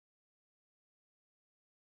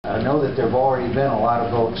I know that there have already been a lot of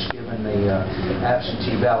votes given the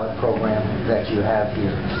absentee ballot program that you have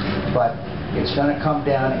here, but it's going to come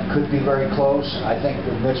down. It could be very close. I think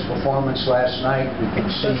with Mitt's performance last night, we can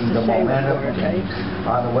see the momentum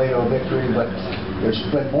on the way to a victory, but there's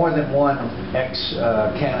been more than one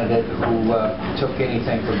ex-candidate who took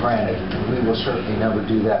anything for granted. We will certainly never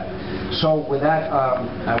do that. So with that,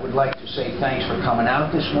 I would like to say thanks for coming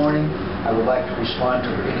out this morning. I would like to respond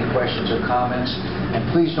to any questions or comments.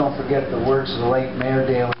 And please don't forget the words of the late Mayor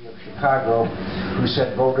Daley of Chicago, who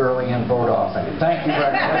said, vote early and vote often. Thank you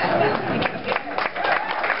very much.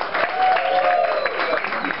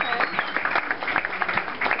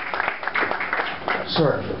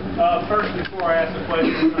 Sir. First, before I ask the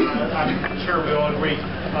question, I'm sure we all agree,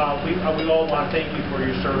 we all want to thank you for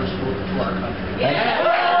your service to our country. Thank you.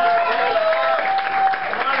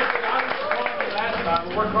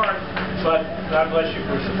 Work hard, but God bless you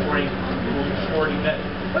for supporting that.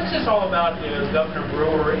 What's this all about, Governor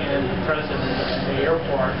Brewer and the President at the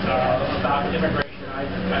airport about immigration? I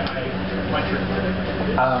want your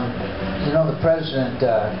the President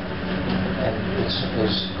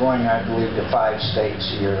is going, I believe, to 5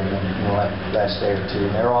 states here in the last day or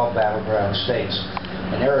two, and they're all battleground states.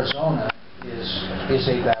 And Arizona is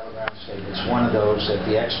a battleground state. It's one of those that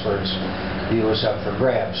the experts view as up for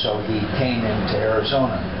grabs. So he came into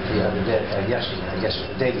Arizona the other day, yesterday, I guess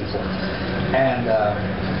the day before. And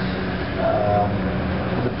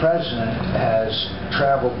the President has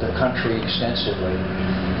traveled the country extensively.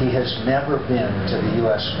 He has never been to the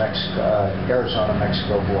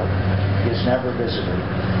Arizona-Mexico border. He has never visited.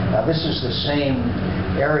 Now, this is the same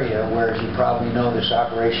area where, as you probably know, this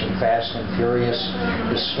Operation Fast and Furious,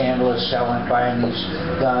 the scandalous selling, buying these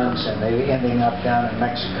guns, and they ending up down in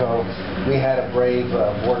Mexico. We had a brave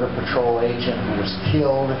Border Patrol agent who was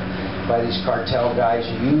killed by these cartel guys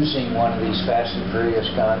using one of these Fast and Furious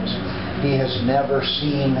guns. He has never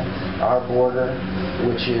seen our border,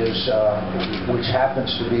 which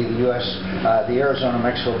happens to be the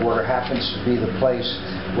Arizona-Mexico border happens to be the place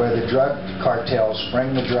where the drug cartels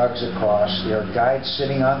bring the drugs across. There are guides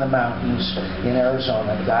sitting on the mountains in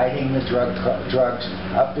Arizona guiding the drugs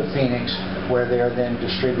up to Phoenix, where they are then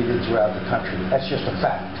distributed throughout the country. That's just a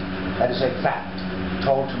fact. That is a fact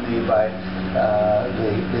told to me by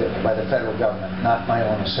the federal government, not my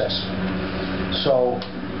own assessment. So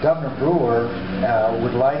Governor Brewer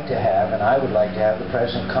would like to have, and I would like to have, the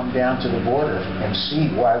President come down to the border and see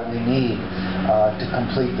why we need to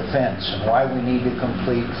complete the fence and why we need to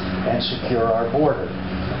complete and secure our border.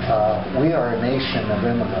 We are a nation of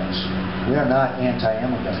immigrants. We are not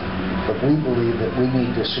anti-immigrant, but we believe that we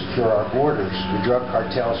need to secure our borders. The drug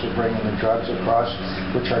cartels are bringing the drugs across,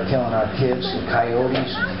 which are killing our kids. The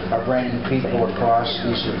coyotes are bringing people across.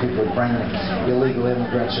 These are the people who bring illegal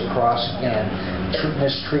immigrants across and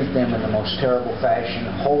mistreat them in the most terrible fashion,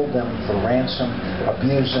 hold them for ransom,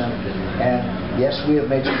 abuse them. And yes, we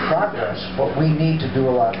have made some progress, but we need to do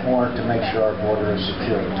a lot more to make sure our border is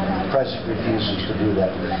secure. The President refuses to do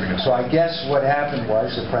that. So I guess what happened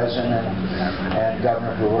was the President and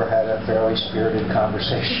Governor Brewer had a fairly spirited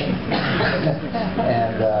conversation.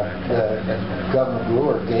 And Governor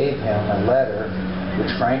Brewer gave him a letter,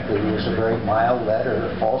 which frankly was a very mild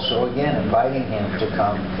letter, also again inviting him to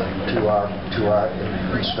come to our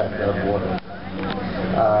inspect our border.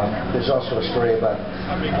 There's also a story about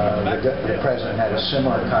the President had a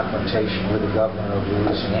similar confrontation with the Governor of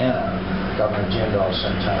Louisiana, Governor Jindal,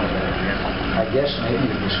 sometime. I guess maybe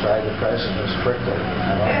you describe the President as prickly.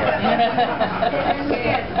 I don't know.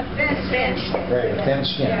 Thin-skinned.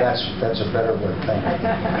 Thin-skinned. That's a better word.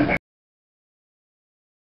 Thank you.